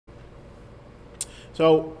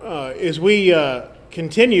So as we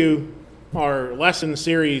continue our lesson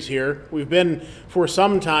series here, we've been for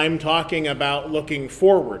some time talking about looking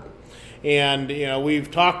forward. And we've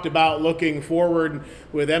talked about looking forward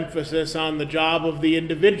with emphasis on the job of the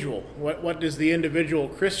individual. What does the individual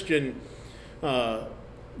Christian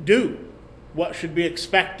do? What should be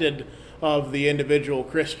expected of the individual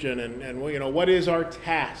Christian? And what is our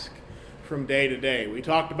task from day to day? We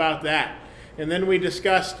talked about that. And then we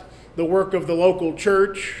discussed the work of the local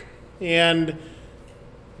church, and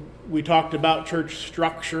we talked about church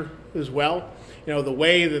structure as well. The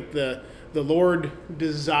way that the Lord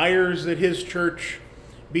desires that His church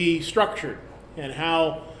be structured, and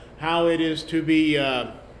how it is to be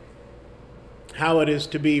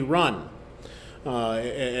run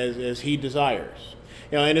as He desires.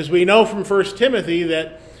 And as we know from 1 Timothy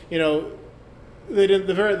that that in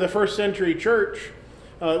the first century church,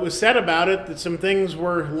 it was said about it that some things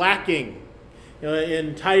were lacking.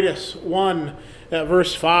 In Titus 1,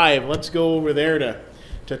 verse 5, let's go over there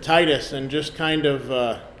to Titus and just kind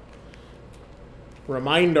of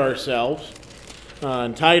remind ourselves.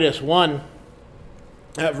 In Titus 1,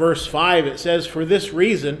 at verse 5, it says, "For this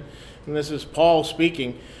reason," and this is Paul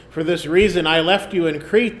speaking, "For this reason I left you in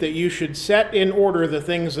Crete, that you should set in order the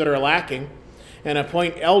things that are lacking, and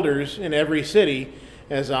appoint elders in every city,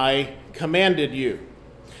 as I commanded you."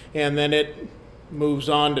 And then it moves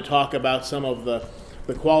on to talk about some of the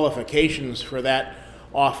qualifications for that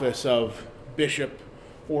office of bishop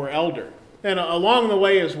or elder. And along the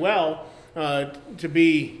way as well, to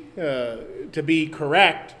be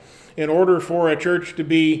correct, in order for a church to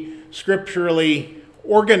be scripturally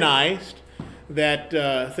organized,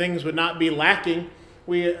 that things would not be lacking,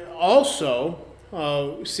 we also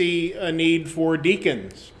see a need for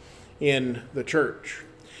deacons in the church.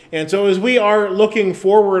 And so as we are looking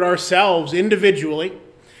forward ourselves individually,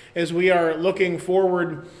 as we are looking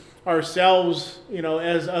forward ourselves,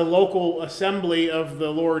 as a local assembly of the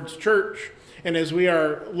Lord's church, and as we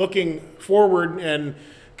are looking forward and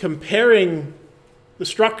comparing the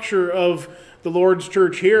structure of the Lord's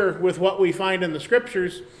church here with what we find in the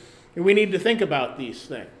Scriptures, we need to think about these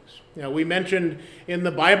things. We mentioned in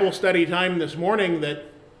the Bible study time this morning that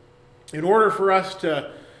in order for us to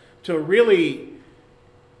really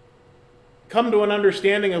come to an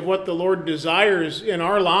understanding of what the Lord desires in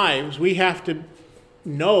our lives, we have to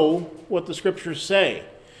know what the Scriptures say,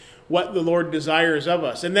 what the Lord desires of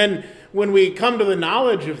us. And then when we come to the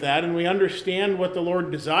knowledge of that and we understand what the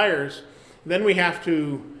Lord desires, then we have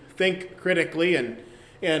to think critically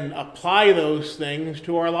and apply those things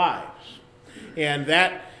to our lives. And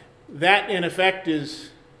that in effect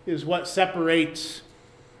is what separates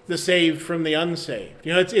the saved from the unsaved.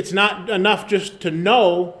 It's not enough just to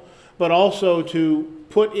know, but also to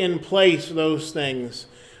put in place those things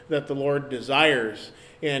that the Lord desires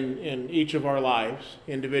in each of our lives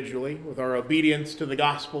individually, with our obedience to the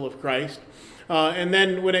gospel of Christ. And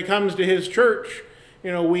then when it comes to His church,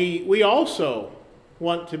 we also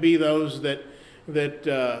want to be those that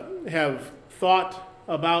have thought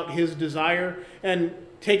about His desire and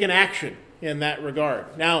taken action in that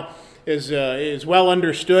regard. Now, is well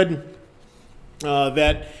understood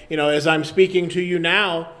that as I'm speaking to you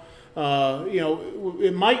now,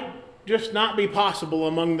 it might just not be possible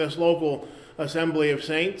among this local assembly of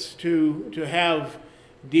saints to have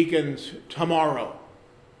deacons tomorrow.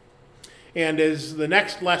 And as the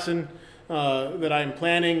next lesson that I'm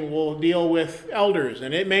planning will deal with elders,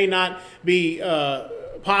 and it may not be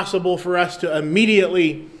possible for us to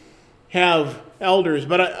immediately have elders,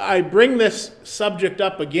 but I bring this subject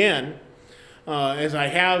up again, as I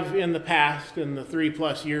have in the past, in the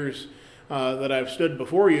 3+ years that I've stood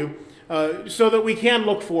before you, so that we can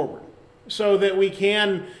look forward, so that we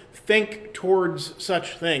can think towards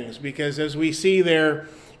such things. Because as we see there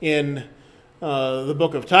in the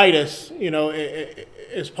book of Titus,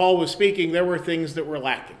 as Paul was speaking, there were things that were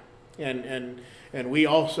lacking, and we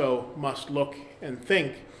also must look and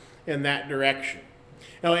think in that direction.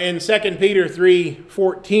 Now, in 2 Peter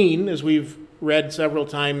 3:14, as we've read several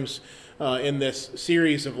times in this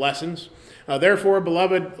series of lessons, "Therefore,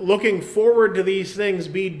 beloved, looking forward to these things,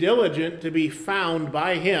 be diligent to be found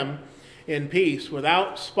by Him in peace,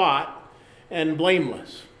 without spot and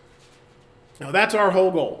blameless." Now, that's our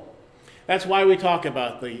whole goal. That's why we talk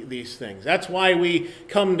about these things. That's why we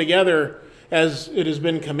come together as it has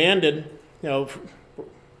been commanded.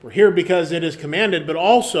 We're here because it is commanded, but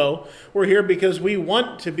also we're here because we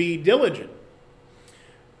want to be diligent.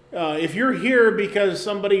 If you're here because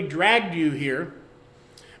somebody dragged you here,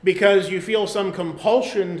 because you feel some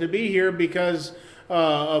compulsion to be here because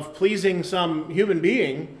of pleasing some human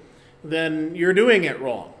being, then you're doing it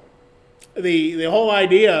wrong. The whole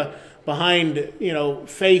idea behind,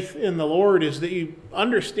 faith in the Lord is that you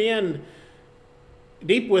understand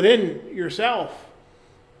deep within yourself,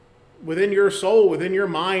 within your soul, within your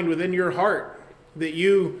mind, within your heart, that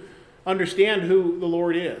you understand who the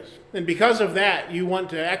Lord is. And because of that, you want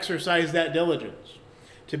to exercise that diligence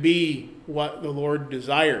to be what the Lord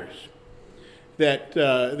desires. That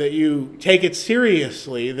you take it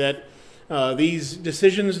seriously, that these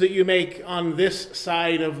decisions that you make on this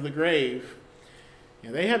side of the grave,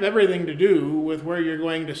 they have everything to do with where you're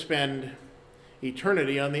going to spend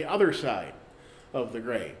eternity on the other side of the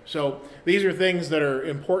grave. So these are things that are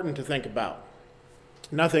important to think about.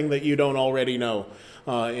 Nothing that you don't already know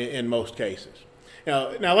in most cases.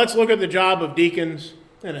 Now let's look at the job of deacons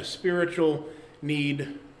and a spiritual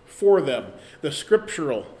need for them, the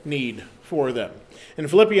scriptural need for them. In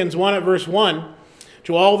Philippians 1 at verse 1,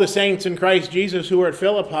 to all the saints in Christ Jesus who are at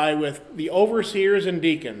Philippi with the overseers and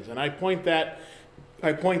deacons. And I point that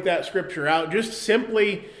scripture out just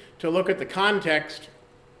simply to look at the context.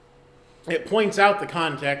 It points out the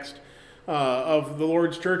context of the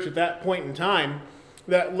Lord's church at that point in time.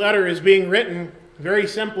 That letter is being written very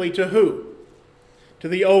simply to who? To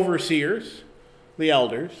the overseers, the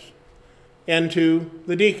elders, and to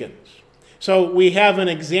the deacons. So we have an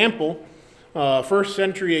example, first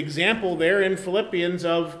century example there in Philippians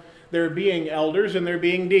of there being elders and there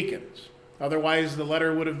being deacons. Otherwise the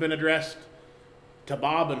letter would have been addressed to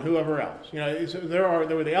Bob and whoever else. So there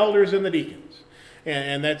were the elders and the deacons.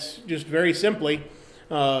 And that's just very simply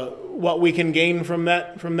what we can gain from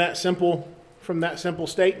that simple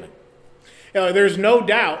statement. There's no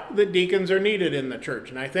doubt that deacons are needed in the church,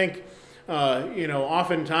 and I think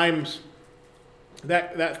oftentimes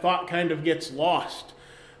that thought kind of gets lost,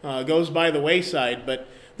 goes by the wayside. But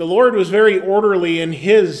the Lord was very orderly in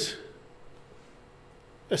His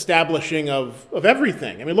establishing of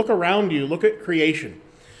everything. I mean, look around you, look at creation.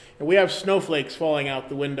 And we have snowflakes falling out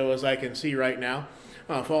the window, as I can see right now,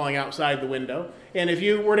 falling outside the window. And if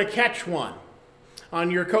you were to catch one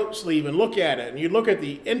on your coat sleeve and look at it, and you look at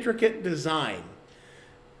the intricate design,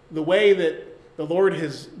 the way that the Lord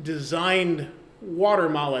has designed water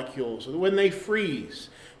molecules, when they freeze,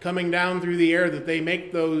 coming down through the air, that they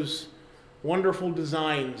make those wonderful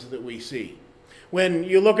designs that we see. When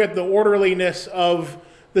you look at the orderliness of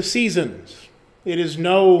the seasons, it is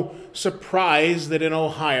no surprise that in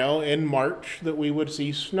Ohio in March that we would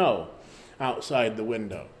see snow outside the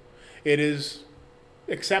window. It is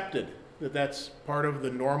accepted that that's part of the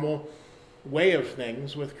normal way of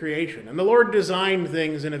things with creation. And the Lord designed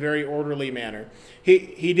things in a very orderly manner.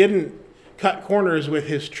 He didn't cut corners with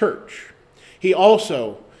His church. He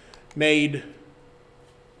also made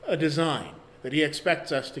a design that He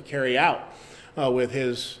expects us to carry out with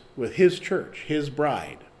His church, His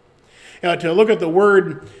bride. Now, to look at the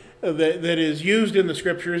word that is used in the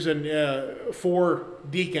scriptures and for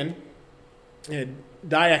deacon,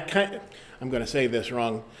 I'm going to say this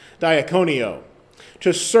wrong, diaconio,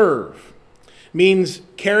 to serve, means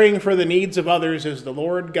caring for the needs of others as the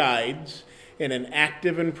Lord guides in an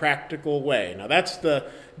active and practical way. Now, that's the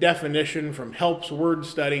definition from Help's Word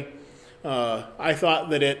Study. I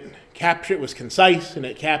thought that it was concise and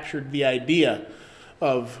it captured the idea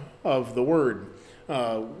of the word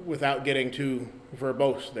without getting too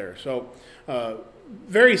verbose there. So,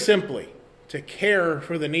 very simply, to care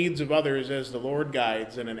for the needs of others as the Lord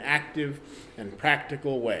guides in an active and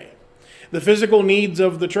practical way. The physical needs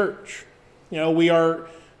of the church. We are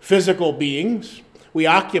physical beings. We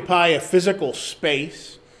occupy a physical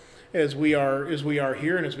space as we are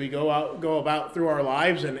here and as we go about through our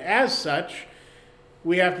lives, and as such,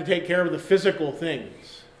 we have to take care of the physical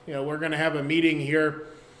things. We're going to have a meeting here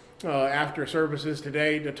after services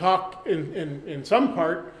today to talk in some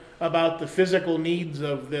part about the physical needs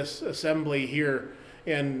of this assembly here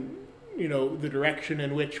and the direction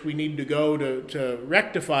in which we need to go to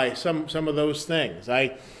rectify some of those things.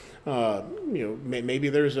 Maybe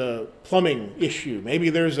there's a plumbing issue.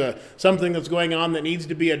 Maybe there's something that's going on that needs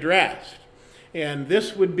to be addressed. And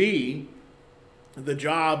this would be the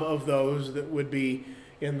job of those that would be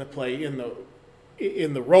in the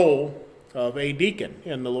role of a deacon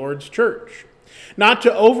in the Lord's church. Not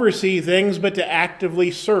to oversee things, but to actively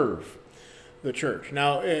serve the church.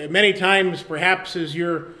 Now, many times, perhaps as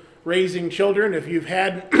you're raising children, if you've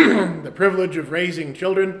had the privilege of raising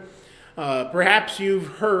children, perhaps you've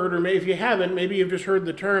heard, or maybe if you haven't, maybe you've just heard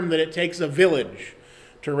the term that it takes a village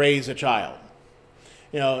to raise a child.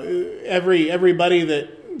 Everybody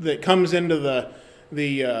that comes into the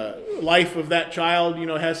life of that child,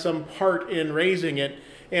 has some part in raising it.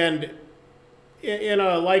 And in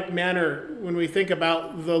a like manner, when we think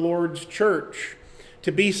about the Lord's church,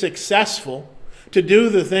 to be successful, to do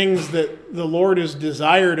the things that the Lord has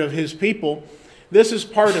desired of his people, this is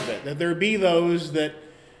part of it, that there be those that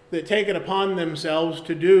take it upon themselves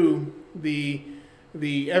to do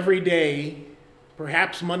the everyday,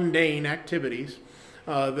 perhaps mundane activities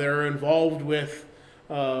that are involved with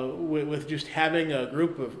just having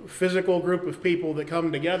a physical group of people that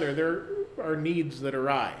come together. There are needs that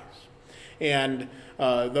arise, and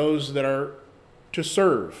those that are to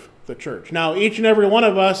serve the church. Now, each and every one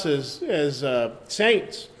of us as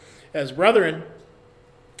saints, as brethren,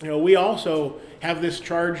 we also have this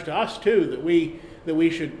charge to us too, that we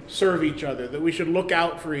should serve each other, that we should look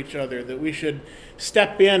out for each other, that we should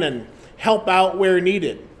step in and help out where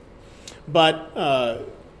needed. But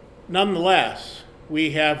nonetheless,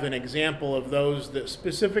 we have an example of those that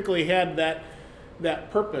specifically had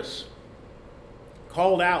that purpose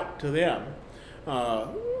called out to them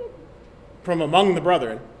from among the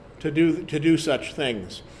brethren to do such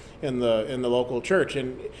things in the local church.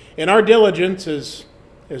 And in our diligence as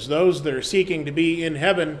those that are seeking to be in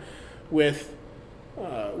heaven with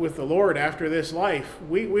the Lord after this life,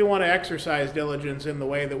 we want to exercise diligence in the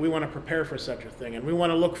way that we want to prepare for such a thing, and we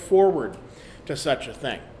want to look forward to such a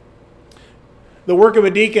thing. The work of a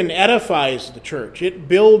deacon edifies the church. It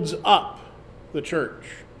builds up the church.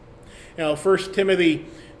 1 Timothy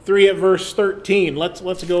 3 at verse 13.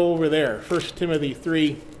 Let's go over there. 1 Timothy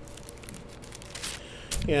 3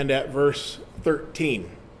 and at verse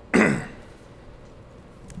 13.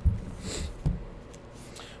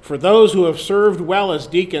 For those who have served well as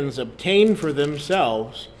deacons obtain for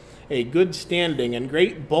themselves a good standing and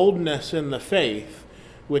great boldness in the faith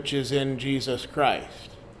which is in Jesus Christ,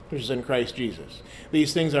 which is in Christ Jesus.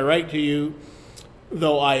 These things I write to you,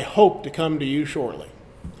 though I hope to come to you shortly.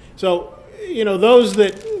 So, those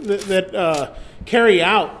that carry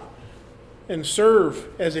out and serve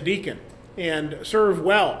as a deacon and serve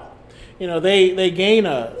well, they gain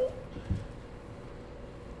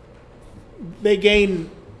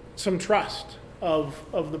some trust of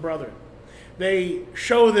the brethren. They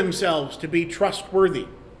show themselves to be trustworthy.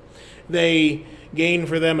 They gain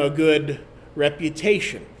for them a good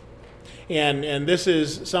reputation. And this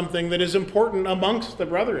is something that is important amongst the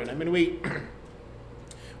brethren. I mean,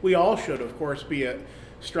 we all should, of course, be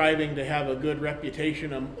striving to have a good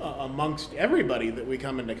reputation amongst everybody that we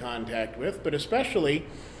come into contact with, but especially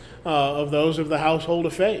of those of the household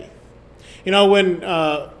of faith.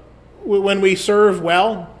 When we serve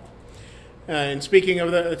well, and speaking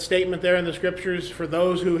of the statement there in the scriptures, for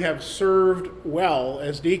those who have served well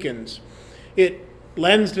as deacons, it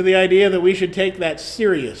lends to the idea that we should take that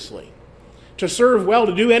seriously. To serve well,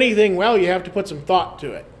 to do anything well, you have to put some thought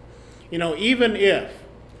to it. Even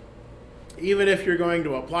if you're going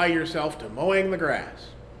to apply yourself to mowing the grass,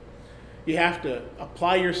 you have to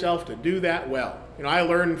apply yourself to do that well. I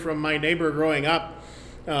learned from my neighbor growing up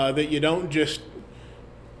that you don't just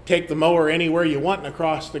take the mower anywhere you want and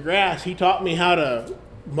across the grass. He taught me how to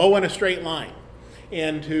mow in a straight line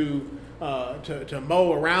and to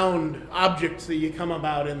mow around objects that you come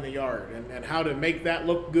about in the yard, and how to make that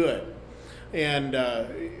look good. And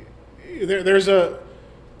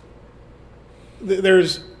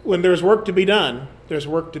when there's work to be done, there's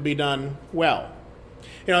work to be done well.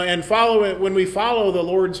 And when we follow the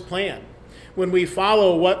Lord's plan, when we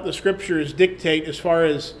follow what the scriptures dictate as far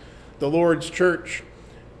as the Lord's church,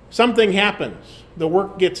 something happens. The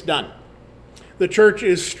work gets done. The church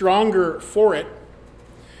is stronger for it,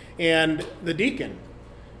 and the deacon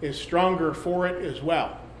is stronger for it as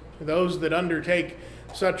well. Those that undertake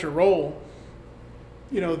such a role,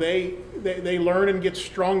 they learn and get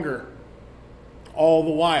stronger all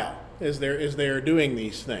the while as they are doing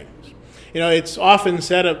these things. It's often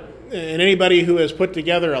said, and anybody who has put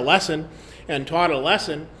together a lesson and taught a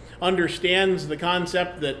lesson understands the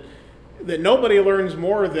concept that nobody learns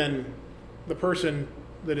more than the person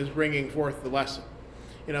that is bringing forth the lesson.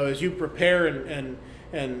 As you prepare and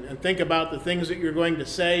think about the things that you're going to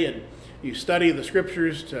say, and you study the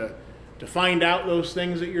scriptures to find out those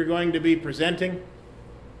things that you're going to be presenting,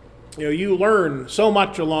 you learn so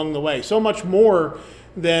much along the way, so much more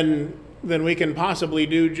than we can possibly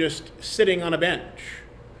do just sitting on a bench.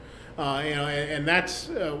 And that's,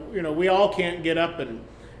 we all can't get up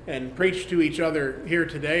and preach to each other here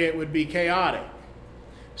today. It would be chaotic.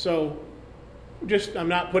 So I'm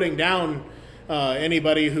not putting down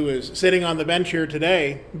anybody who is sitting on the bench here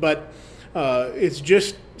today, but it's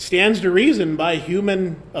just stands to reason by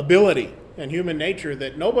human ability and human nature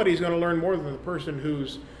that nobody's going to learn more than the person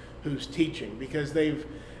who's teaching, because they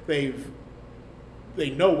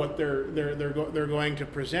know what they're going to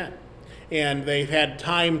present, and they've had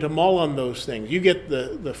time to mull on those things. You get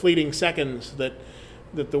the fleeting seconds that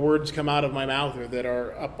that the words come out of my mouth or that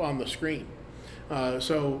are up on the screen.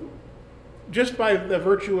 So just by the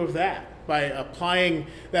virtue of that, by applying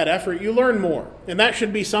that effort, you learn more. And that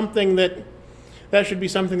should be something that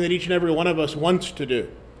each and every one of us wants to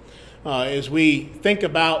do. As we think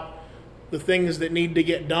about the things that need to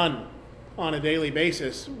get done on a daily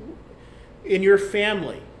basis, in your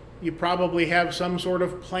family, you probably have some sort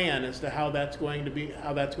of plan as to how that's going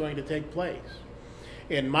to take place.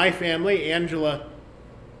 In my family, Angela,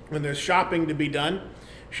 when there's shopping to be done,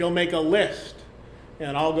 she'll make a list,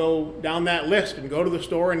 and I'll go down that list and go to the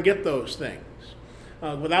store and get those things.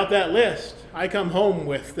 Without that list, I come home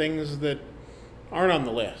with things that aren't on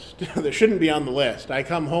the list, that shouldn't be on the list. I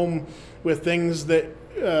come home with things that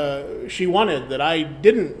she wanted that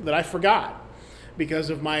I forgot because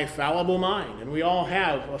of my fallible mind. And we all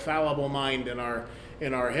have a fallible mind in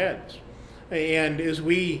our heads. And as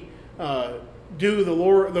we do the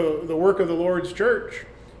work of the Lord's church,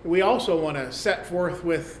 we also want to set forth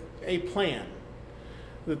with a plan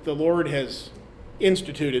that the Lord has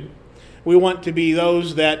instituted. We want to be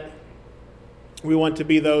those that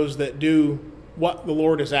do what the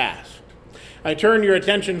Lord has asked. I turn your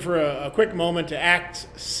attention for a quick moment to Acts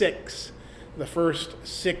 6, the first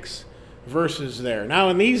 6 verses there. Now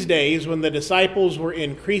in these days, when the disciples were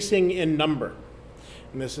increasing in number,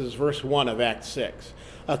 and this is verse 1 of Acts 6,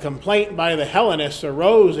 a complaint by the Hellenists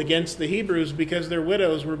arose against the Hebrews because their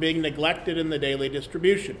widows were being neglected in the daily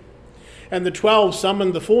distribution. And the 12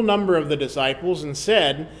 summoned the full number of the disciples and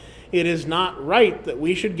said, "It is not right that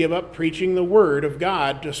we should give up preaching the word of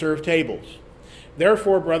God to serve tables.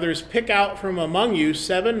 Therefore, brothers, pick out from among you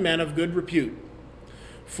 7 men of good repute,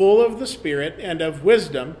 full of the Spirit and of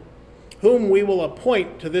wisdom, whom we will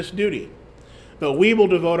appoint to this duty. But we will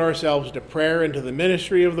devote ourselves to prayer and to the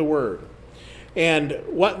ministry of the word." And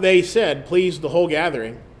what they said pleased the whole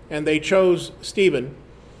gathering, and they chose Stephen,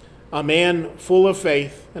 a man full of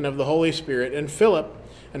faith and of the Holy Spirit, and Philip,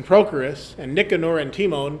 and Prochorus, and Nicanor, and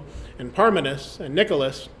Timon, and Parmenas, and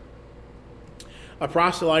Nicholas, a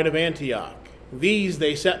proselyte of Antioch. These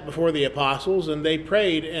they set before the apostles, and they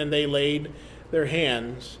prayed, and they laid their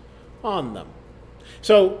hands on them.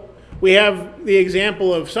 So we have the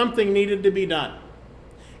example of something needed to be done.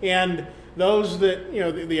 And those that,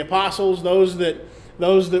 the apostles, those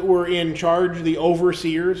that were in charge, the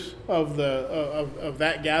overseers of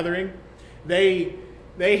that gathering, they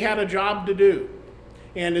had a job to do.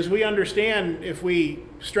 And as we understand, if we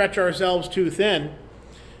stretch ourselves too thin,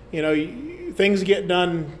 things get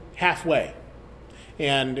done halfway.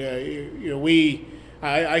 And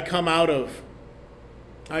I come out of,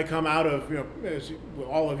 as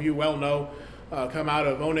all of you well know, come out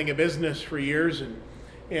of owning a business for years,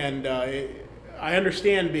 and I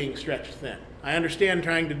understand being stretched thin. I understand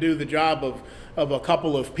trying to do the job of a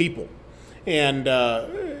couple of people, and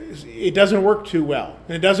it doesn't work too well.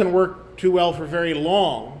 And it doesn't work too well for very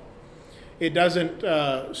long. It doesn't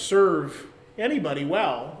serve anybody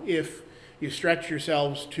well if you stretch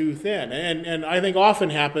yourselves too thin. And I think often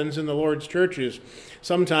happens in the Lord's churches.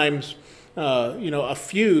 Sometimes, a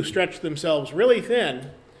few stretch themselves really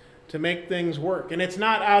thin to make things work. And it's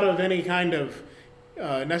not out of any kind of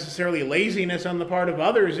necessarily laziness on the part of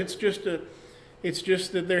others. It's just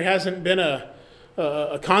that there hasn't been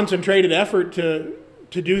a concentrated effort to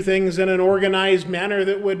do things in an organized manner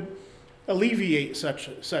that would alleviate such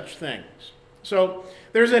things. So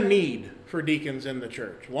there's a need for deacons in the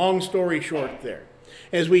church. Long story short there.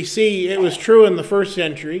 As we see, it was true in the first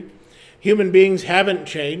century. Human beings haven't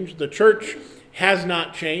changed. The church has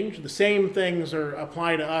not changed. The same things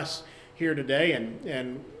apply to us here today,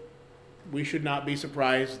 and we should not be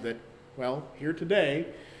surprised that, here today,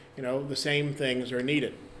 the same things are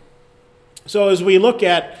needed. So as we look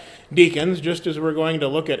at deacons, just as we're going to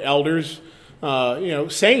look at elders,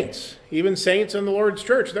 saints, even saints in the Lord's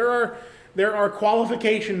church, there are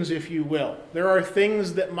qualifications, if you will. There are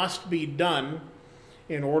things that must be done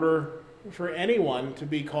in order for anyone to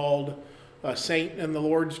be called a saint in the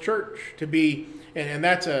Lord's church. And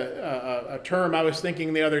that's a term I was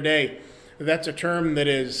thinking the other day. That's a term that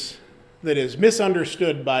is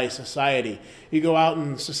misunderstood by society. You go out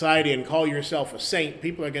in society and call yourself a saint,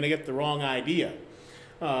 people are going to get the wrong idea.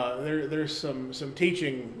 There's some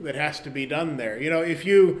teaching that has to be done there. If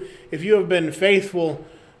you have been faithful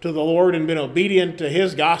to the Lord and been obedient to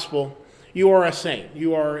His gospel, you are a saint.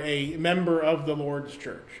 You are a member of the Lord's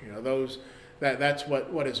church. That's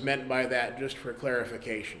what is meant by that, just for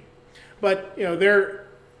clarification. But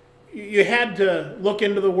you had to look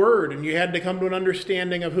into the Word, and you had to come to an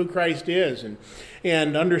understanding of who Christ is,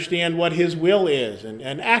 and understand what His will is,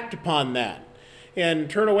 and act upon that, and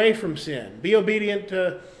turn away from sin. Be obedient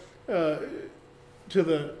to to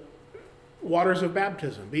the waters of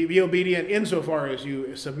baptism. Be obedient insofar as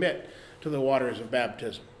you submit to the waters of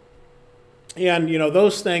baptism. And,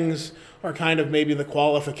 those things are kind of maybe the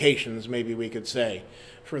qualifications, maybe we could say,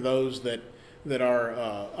 for those that are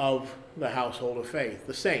of the household of faith,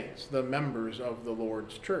 the saints, the members of the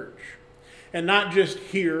Lord's church. And not just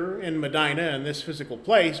here in Medina, in this physical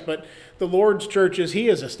place, but the Lord's church as he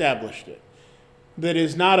has established it. That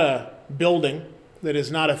is not a building, that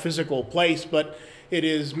is not a physical place, but it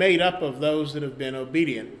is made up of those that have been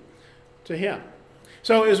obedient to him.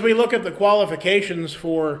 So as we look at the qualifications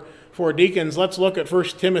for deacons, let's look at 1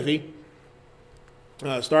 Timothy,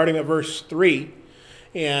 starting at verse 3,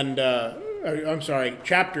 and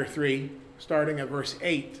chapter 3, starting at verse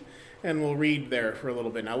 8, and we'll read there for a little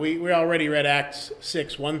bit. Now, we already read Acts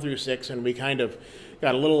 6, 1 through 6, and we kind of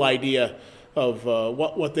got a little idea of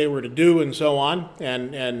what they were to do and so on,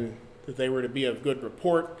 and that they were to be of good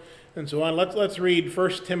report and so on. Let's read 1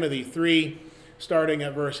 Timothy 3, starting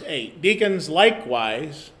at verse 8. Deacons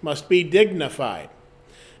likewise must be dignified,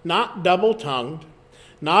 not double-tongued,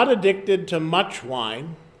 not addicted to much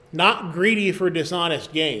wine, not greedy for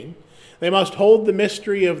dishonest gain. They must hold the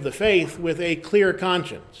mystery of the faith with a clear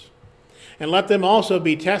conscience. And let them also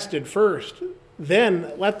be tested first.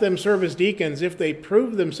 Then let them serve as deacons if they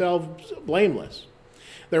prove themselves blameless.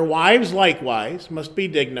 Their wives likewise must be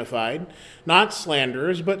dignified, not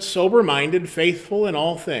slanderers, but sober-minded, faithful in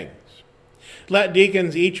all things. Let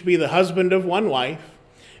deacons each be the husband of one wife,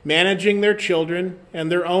 managing their children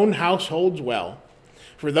and their own households well.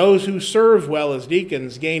 For those who serve well as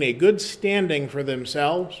deacons gain a good standing for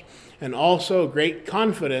themselves and also great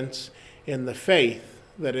confidence in the faith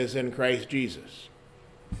that is in Christ Jesus.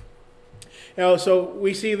 So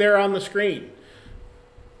we see there on the screen.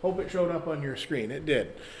 Hope it showed up on your screen. It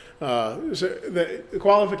did. So the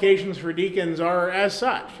qualifications for deacons are as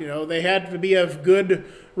such. They had to be of good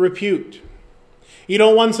repute. You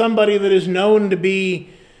don't want somebody that is known to be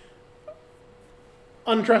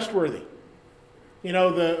untrustworthy.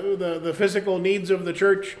 The physical needs of the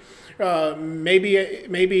church, maybe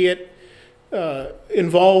it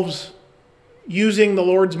involves using the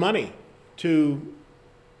Lord's money to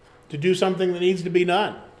do something that needs to be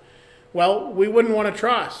done. Well, we wouldn't want to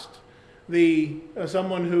trust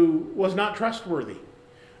someone who was not trustworthy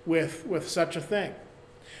with such a thing.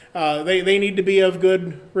 They need to be of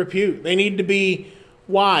good repute. They need to be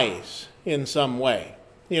wise in some way.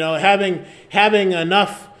 Having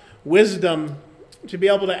enough wisdom to be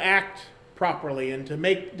able to act properly and to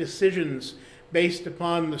make decisions based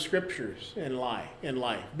upon the scriptures in life.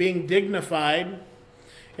 Being dignified,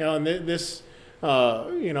 and this,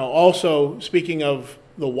 also speaking of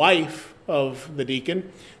the wife of the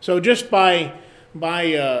deacon. So just by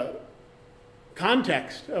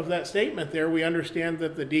context of that statement there, we understand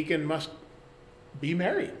that the deacon must be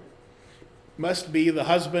married, must be the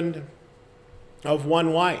husband of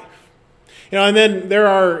one wife. And then there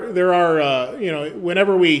are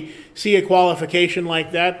whenever we see a qualification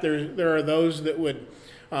like that, there are those that would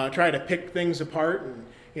try to pick things apart,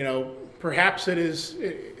 and perhaps it is.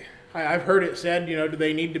 I've heard it said, do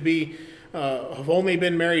they need to be have only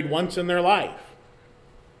been married once in their life?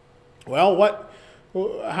 Well,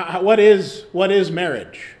 what is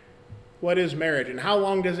marriage? What is marriage, and how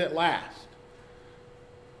long does it last?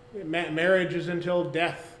 Marriage is until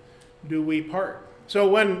death do we part. So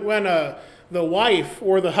when the wife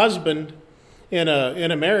or the husband in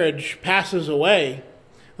a marriage passes away,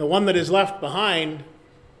 the one that is left behind,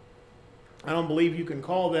 I don't believe you can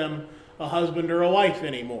call them a husband or a wife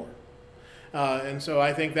anymore. And so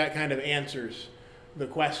I think that kind of answers the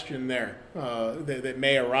question there that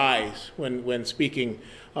may arise when speaking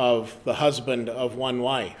of the husband of one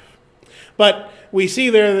wife. But we see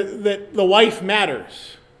there that the wife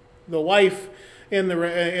matters. The wife in the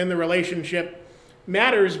relationship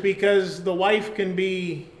matters because the wife can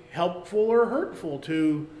be helpful or hurtful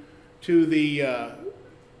to the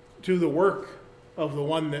work of the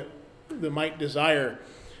one that might desire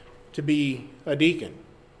to be a deacon.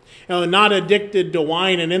 Not addicted to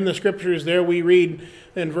wine, and in the scriptures there we read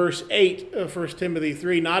in verse 8 of 1 Timothy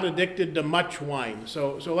 3, not addicted to much wine.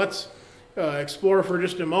 So let's explore for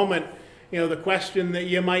just a moment, the question that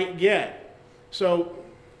you might get. So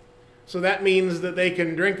that means that they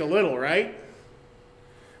can drink a little, right?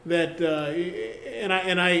 That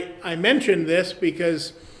I mentioned this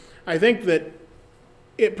because I think that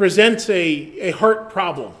it presents a heart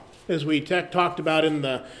problem, as we talked about in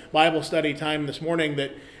the Bible study time this morning,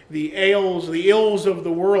 that the ills of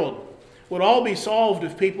the world would all be solved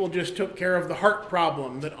if people just took care of the heart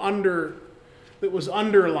problem that was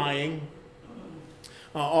underlying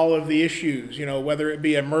all of the issues, whether it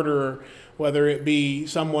be a murderer whether it be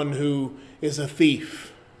someone who is a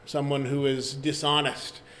thief, someone who is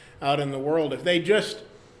dishonest out in the world, if they just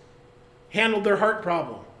handled their heart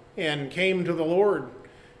problem and came to the Lord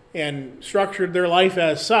and structured their life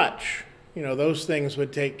as such, those things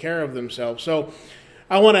would take care of themselves. So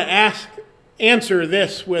I want to answer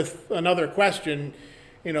this with another question.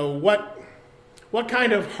 What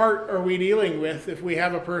kind of heart are we dealing with if we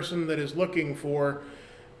have a person that is looking for,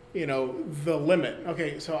 the limit?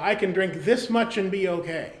 Okay, so I can drink this much and be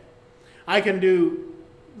okay. I can do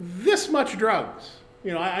this much drugs.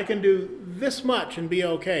 I can do this much and be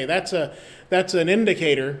okay. That's an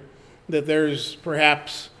indicator that there's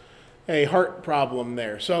perhaps a heart problem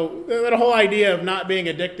there. So that whole idea of not being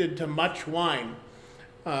addicted to much wine,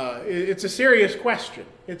 it's a serious question.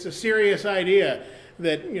 It's a serious idea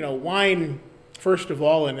that, wine, first of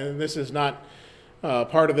all, and this is not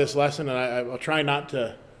part of this lesson, and I will try not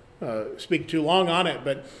to speak too long on it,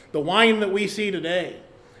 but the wine that we see today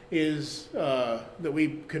is that we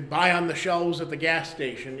could buy on the shelves at the gas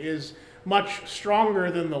station is much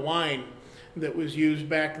stronger than the wine that was used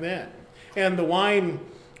back then. And the wine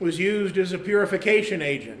was used as a purification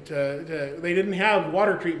agent. They didn't have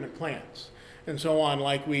water treatment plants and so on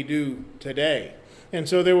like we do today. And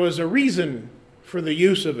so there was a reason for the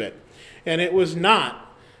use of it. And it was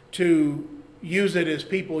not to use it as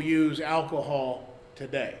people use alcohol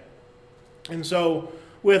today. And so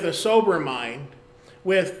with a sober mind,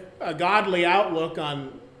 with a godly outlook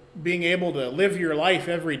on being able to live your life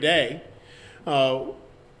every day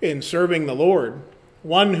in serving the Lord,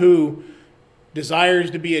 one who desires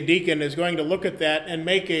to be a deacon is going to look at that and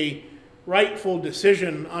make a rightful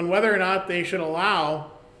decision on whether or not they should allow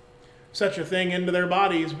such a thing into their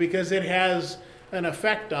bodies, because it has an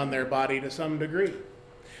effect on their body to some degree.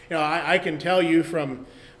 I can tell you from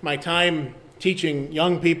my time teaching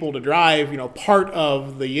young people to drive, part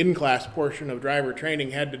of the in-class portion of driver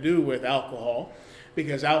training had to do with alcohol,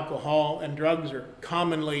 because alcohol and drugs are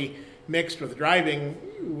commonly mixed with driving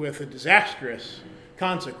with disastrous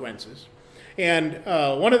consequences. And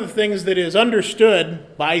one of the things that is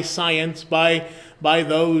understood by science, by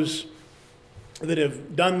those that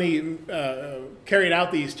have done carried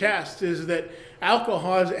out these tests, is that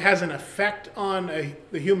alcohol has an effect on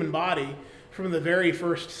the human body from the very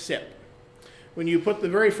first sip. When you put the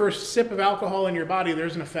very first sip of alcohol in your body,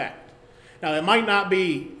 there's an effect. Now, it might not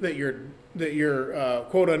be that you're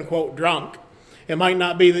quote unquote drunk. It might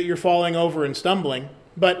not be that you're falling over and stumbling,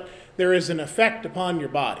 but there is an effect upon your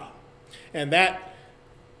body. And that,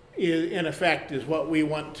 in effect, is what we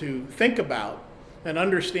want to think about and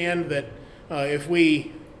understand, that if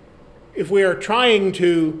we are trying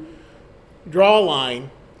to draw a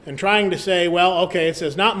line and trying to say, well, okay, it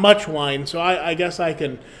says not much wine, so I guess I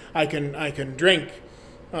can drink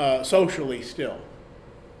socially still,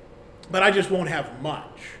 but I just won't have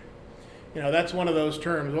much. That's one of those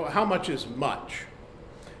terms. Well, how much is much?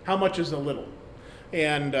 How much is a little?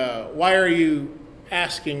 And why are you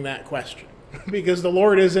asking that question? Because the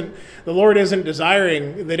Lord isn't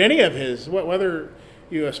desiring that any of His, whether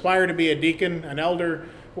you aspire to be a deacon, an elder,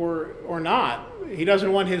 or not, He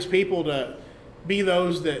doesn't want His people to be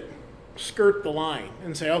those that skirt the line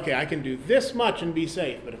and say, okay, I can do this much and be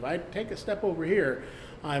safe, but if I take a step over here,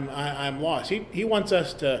 I'm lost. He wants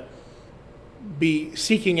us to be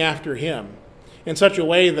seeking after Him in such a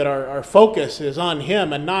way that our focus is on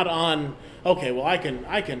Him and not on, okay, well, I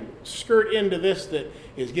can skirt into this that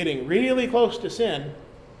is getting really close to sin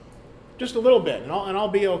just a little bit, and I'll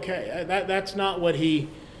be okay. That's not what He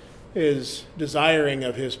is desiring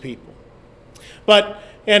of His people. But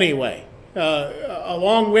anyway,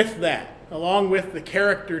 along with that, along with the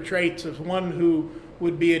character traits of one who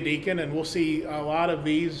would be a deacon, and we'll see a lot of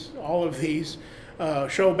these, all of these,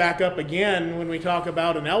 show back up again when we talk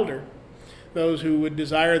about an elder, those who would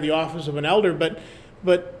desire the office of an elder,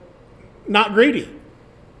 but not greedy.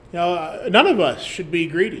 None of us should be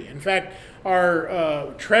greedy. In fact,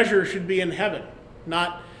 our treasure should be in heaven,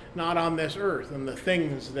 not on this earth, and the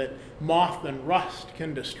things that moth and rust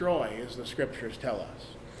can destroy, as the scriptures tell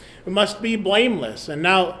us. We must be blameless. And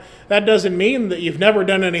now, that doesn't mean that you've never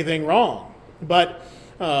done anything wrong, but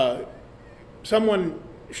someone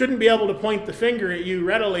shouldn't be able to point the finger at you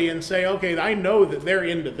readily and say, okay, I know that they're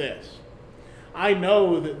into this. I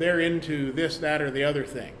know that they're into this, that, or the other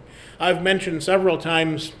thing. I've mentioned several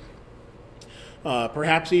times,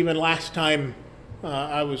 perhaps even last time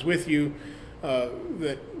I was with you,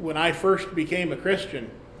 that when I first became a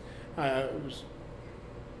Christian, I was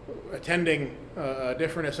attending a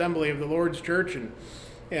different assembly of the Lord's church,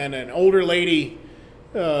 and an older lady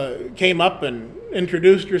came up and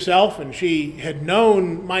introduced herself, and she had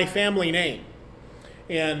known my family name.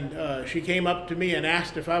 and she came up to me and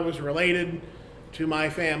asked if I was related to my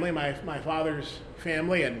family, my father's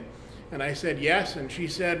family, and I said yes, and she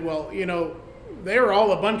said, well, they were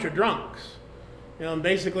all a bunch of drunks, and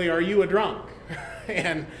basically, are you a drunk?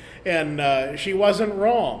 and she wasn't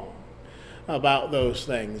wrong about those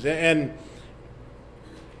things, and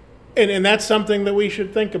that's something that we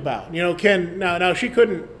should think about. Now she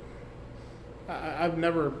couldn't. I've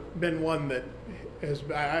never been one that has.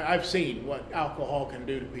 I've seen what alcohol can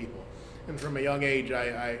do to people, and from a young age,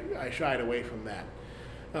 I shied away from that.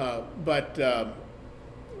 But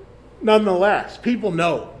nonetheless, people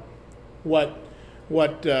know what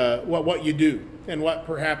you do and what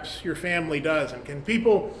perhaps your family does, and can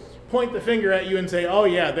people point the finger at you and say, "Oh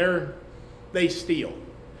yeah, they steal.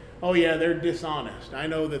 Oh yeah, they're dishonest. I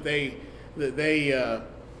know that they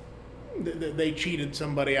cheated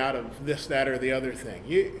somebody out of this, that, or the other thing."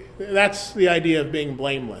 That's the idea of being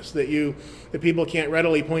blameless. That people can't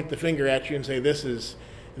readily point the finger at you and say, this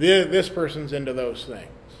person's into those things.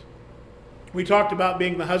 We talked about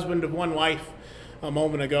being the husband of one wife a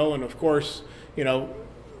moment ago, and of course,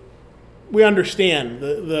 we understand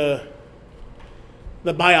the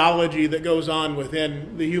biology that goes on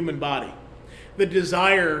within the human body, the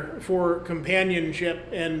desire for companionship,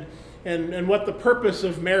 and what the purpose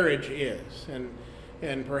of marriage is,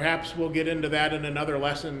 and perhaps we'll get into that in another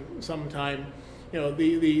lesson sometime.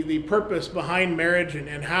 The purpose behind marriage,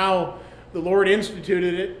 and how the Lord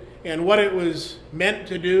instituted it, and what it was meant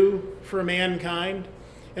to do for mankind.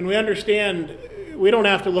 And we understand we don't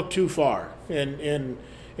have to look too far in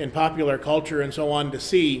popular culture and so on to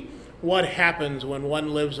see what happens when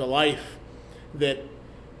one lives a life that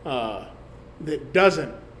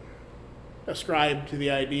doesn't ascribe to the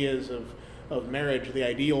ideas of marriage, the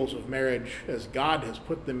ideals of marriage as God has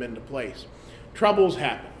put them into place. Troubles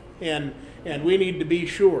happen, and we need to be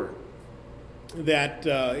sure that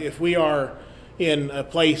if we are in a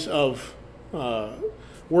place of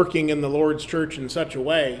working in the Lord's church in such a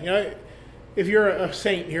way, if you're a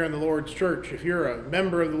saint here in the Lord's church, if you're a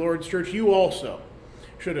member of the Lord's church, you also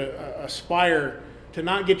should aspire to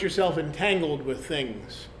not get yourself entangled with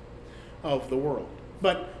things of the world,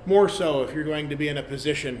 but more so if you're going to be in a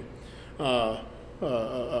position,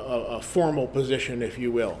 a formal position, if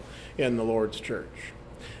you will, in the Lord's church.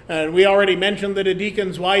 And we already mentioned that a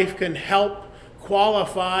deacon's wife can help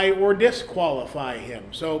qualify or disqualify him.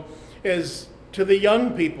 So as to the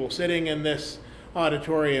young people sitting in this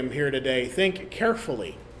auditorium here today, think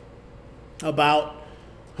carefully about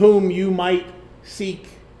whom you might seek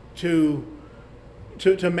to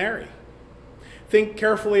marry. Think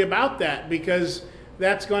carefully about that, because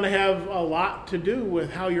that's going to have a lot to do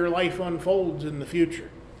with how your life unfolds in the future.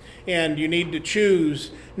 And you need to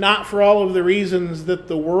choose, not for all of the reasons that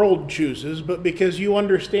the world chooses, but because you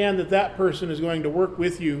understand that that person is going to work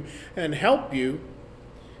with you and help you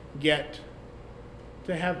get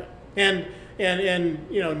to heaven. And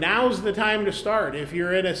now's the time to start. If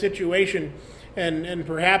you're in a situation and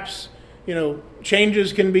perhaps,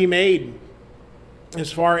 changes can be made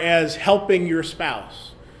as far as helping your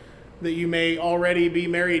spouse that you may already be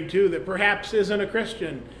married to, that perhaps isn't a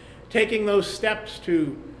Christian, taking those steps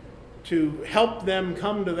to help them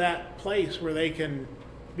come to that place where they can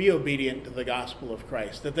be obedient to the gospel of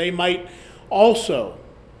Christ, that they might also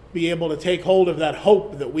be able to take hold of that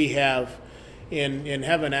hope that we have in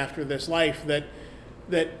heaven after this life, that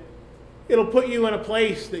it'll put you in a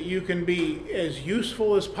place that you can be as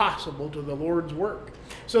useful as possible to the Lord's work,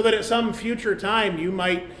 so that at some future time you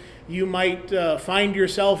might find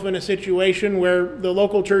yourself in a situation where the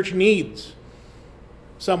local church needs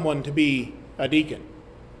someone to be a deacon.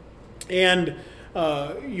 And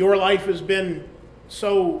your life has been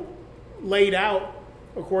so laid out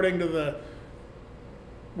according to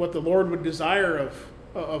what the Lord would desire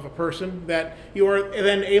of a person, that you are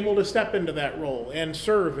then able to step into that role and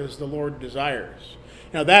serve as the Lord desires.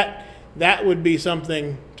 Now that would be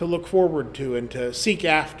something to look forward to and to seek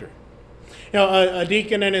after. A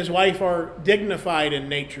deacon and his wife are dignified in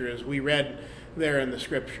nature, as we read there in the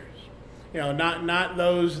scriptures. Not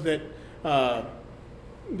those that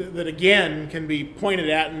again can be pointed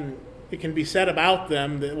at, and it can be said about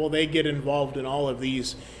them that, well, they get involved in all of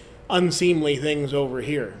these unseemly things over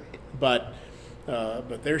here, but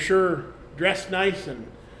they're sure dressed nice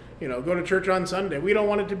and go to church on Sunday. We don't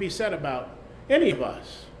want it to be said about any of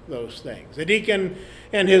us those things. A deacon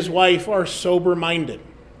and his wife are sober-minded.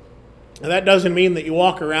 Now, that doesn't mean that you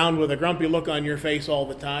walk around with a grumpy look on your face all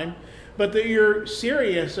the time, but that you're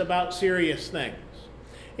serious about serious things.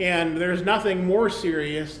 And there's nothing more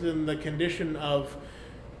serious than the condition of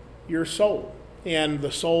your soul and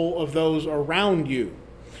the soul of those around you.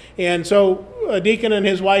 And so a deacon and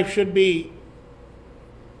his wife should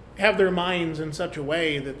have their minds in such a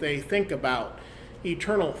way that they think about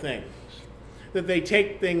eternal things, that they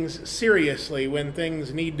take things seriously when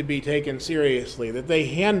things need to be taken seriously, that they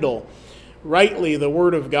handle rightly the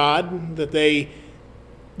Word of God, that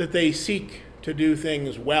they seek to do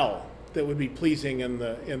things well that would be pleasing in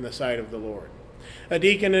the sight of the Lord. A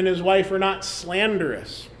deacon and his wife are not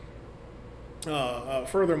slanderous.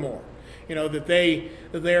 Furthermore, that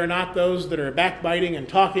they are not those that are backbiting and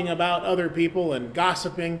talking about other people and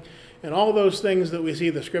gossiping and all those things that we see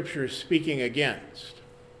the Scriptures speaking against.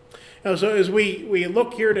 So as we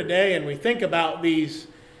look here today and we think about these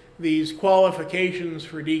qualifications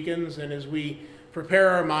for deacons, and as we prepare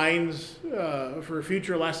our minds for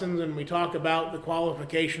future lessons and we talk about the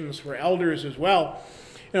qualifications for elders as well,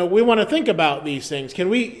 we want to think about these things.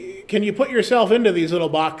 Can you put yourself into these little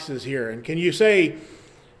boxes here, and can you say,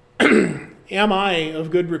 am I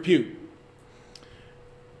of good repute?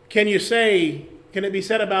 Can it be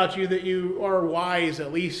said about you that you are wise,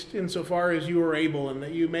 at least insofar as you are able, and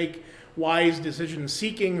that you make wise decisions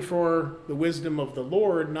seeking for the wisdom of the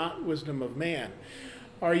Lord, not wisdom of man?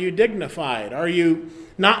 Are you dignified? Are you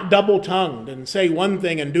not double-tongued and say one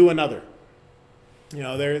thing and do another?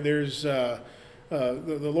 The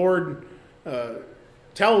Lord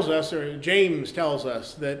tells us, or James tells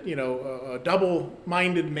us, that a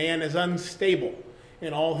double-minded man is unstable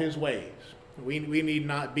in all his ways. We need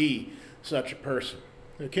not be such a person.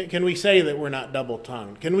 Can we say that we're not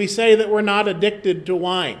double-tongued? Can we say that we're not addicted to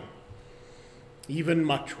wine, even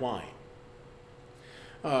much wine?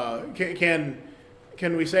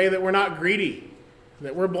 Can we say that we're not greedy,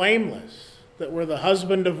 that we're blameless, that we're the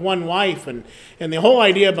husband of one wife? And the whole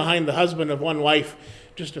idea behind the husband of one wife,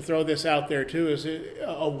 just to throw this out there too, is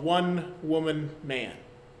a one-woman man.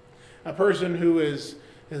 A person who is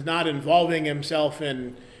not involving himself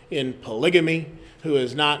in polygamy, who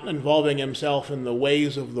is not involving himself in the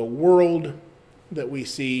ways of the world that we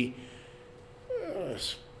see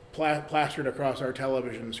plastered across our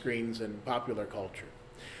television screens and popular culture.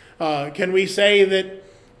 Can we say that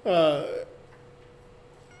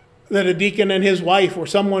a deacon and his wife, or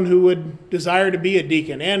someone who would desire to be a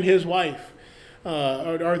deacon and his wife,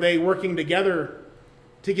 are they working together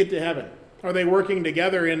to get to heaven? Are they working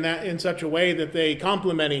together in such a way that they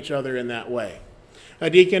complement each other in that way? A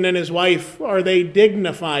deacon and his wife, are they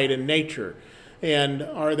dignified in nature? And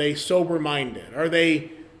are they sober-minded? Are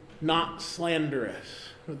they not slanderous?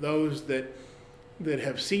 Those that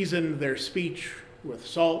have seasoned their speech with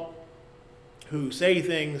salt, who say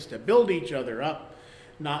things to build each other up,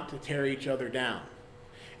 not to tear each other down.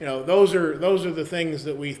 Those are the things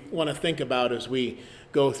that we want to think about as we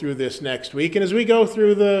go through this next week. And as we go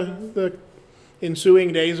through the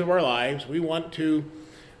ensuing days of our lives, we want to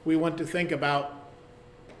think about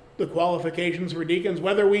the qualifications for deacons,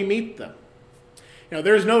 whether we meet them.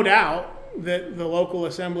 There's no doubt that the local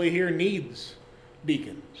assembly here needs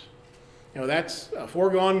deacons. That's a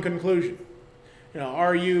foregone conclusion.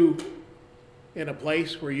 Are you in a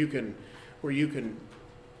place where you can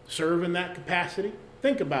serve in that capacity?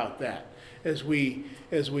 Think about that as we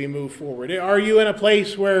move forward. Are you in a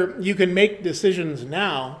place where you can make decisions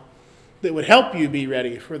now that would help you be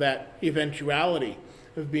ready for that eventuality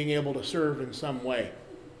of being able to serve in some way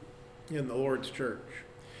in the Lord's church?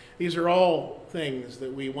 These are all things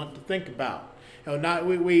that we want to think about.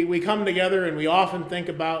 We come together and we often think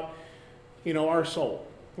about our soul.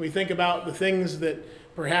 We think about the things that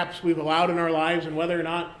perhaps we've allowed in our lives and whether or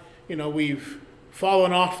not we've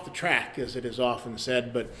fallen off the track, as it is often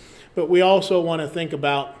said. But we also want to think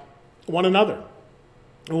about one another.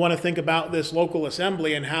 We want to think about this local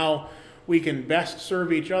assembly and how we can best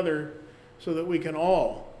serve each other so that we can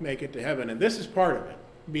all make it to heaven. And this is part of it,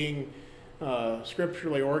 being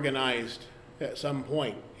scripturally organized at some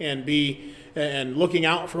point and looking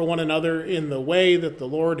out for one another in the way that the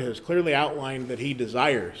Lord has clearly outlined that he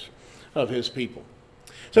desires of his people.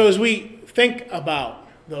 So as we think about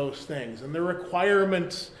those things and the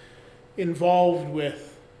requirements involved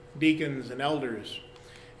with deacons and elders,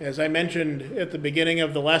 as I mentioned at the beginning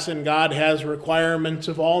of the lesson, God has requirements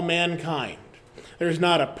of all mankind. There's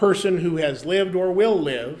not a person who has lived or will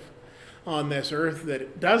live on this earth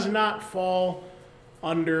that does not fall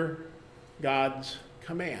under God's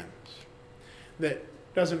commands, that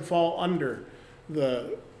doesn't fall under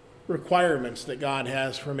the requirements that God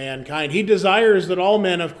has for mankind. He desires that all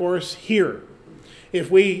men, of course, hear. If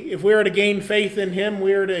we are to gain faith in him,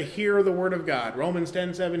 we are to hear the word of God. Romans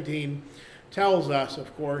 10:17 tells us,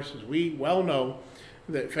 of course, as we well know,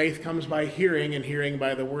 that faith comes by hearing and hearing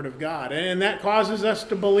by the word of God. And that causes us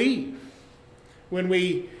to believe. When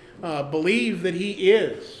we believe that he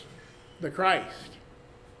is the Christ,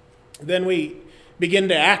 then we begin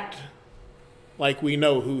to act like we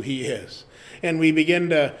know who he is. And we begin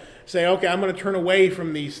to say, okay, I'm going to turn away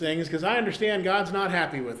from these things because I understand God's not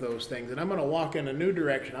happy with those things, and I'm going to walk in a new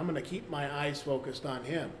direction. I'm going to keep my eyes focused on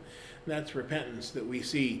him. And that's repentance that we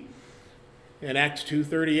see in Acts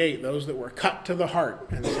 2:38, those that were cut to the heart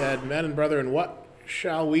and said, men and brethren, what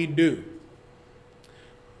shall we do?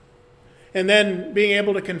 And then being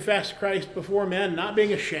able to confess Christ before men, not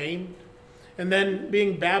being ashamed, and then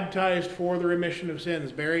being baptized for the remission of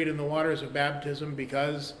sins, buried in the waters of baptism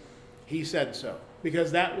because he said so.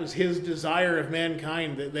 Because that was his desire of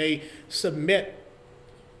mankind, that they submit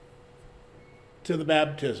to the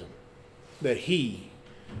baptism that he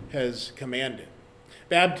has commanded.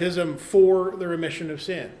 Baptism for the remission of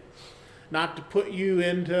sins. Not to put you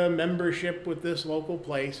into membership with this local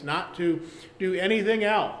place, not to do anything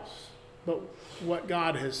else but what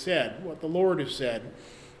God has said, what the Lord has said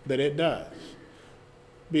that it does.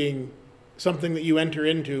 Being something that you enter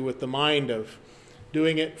into with the mind of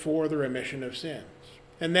doing it for the remission of sins.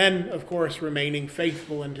 And then, of course, remaining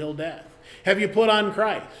faithful until death. Have you put on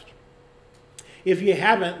Christ? If you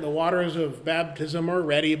haven't, the waters of baptism are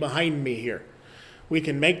ready behind me here. We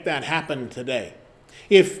can make that happen today.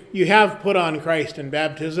 If you have put on Christ in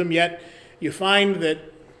baptism, yet you find that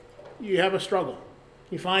you have a struggle.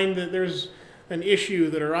 You find that there's an issue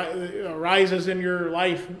that arises in your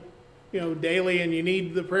life, daily, and you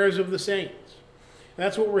need the prayers of the saints. And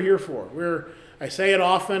that's what we're here for. I say it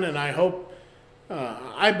often, and I hope,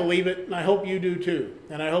 I believe it, and I hope you do too.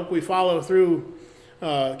 And I hope we follow through,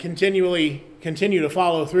 continue to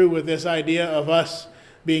follow through with this idea of us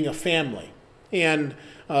being a family and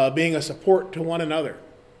being a support to one another.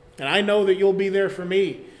 And I know that you'll be there for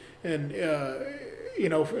me, and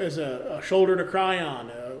as a shoulder to cry on,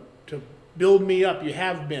 to build me up. You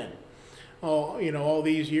have been, all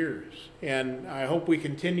these years, and I hope we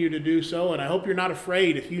continue to do so. And I hope you're not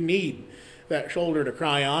afraid if you need that shoulder to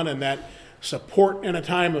cry on and that support in a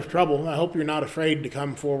time of trouble. I hope you're not afraid to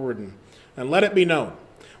come forward and let it be known.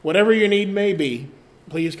 Whatever your need may be,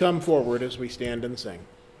 please come forward as we stand and sing.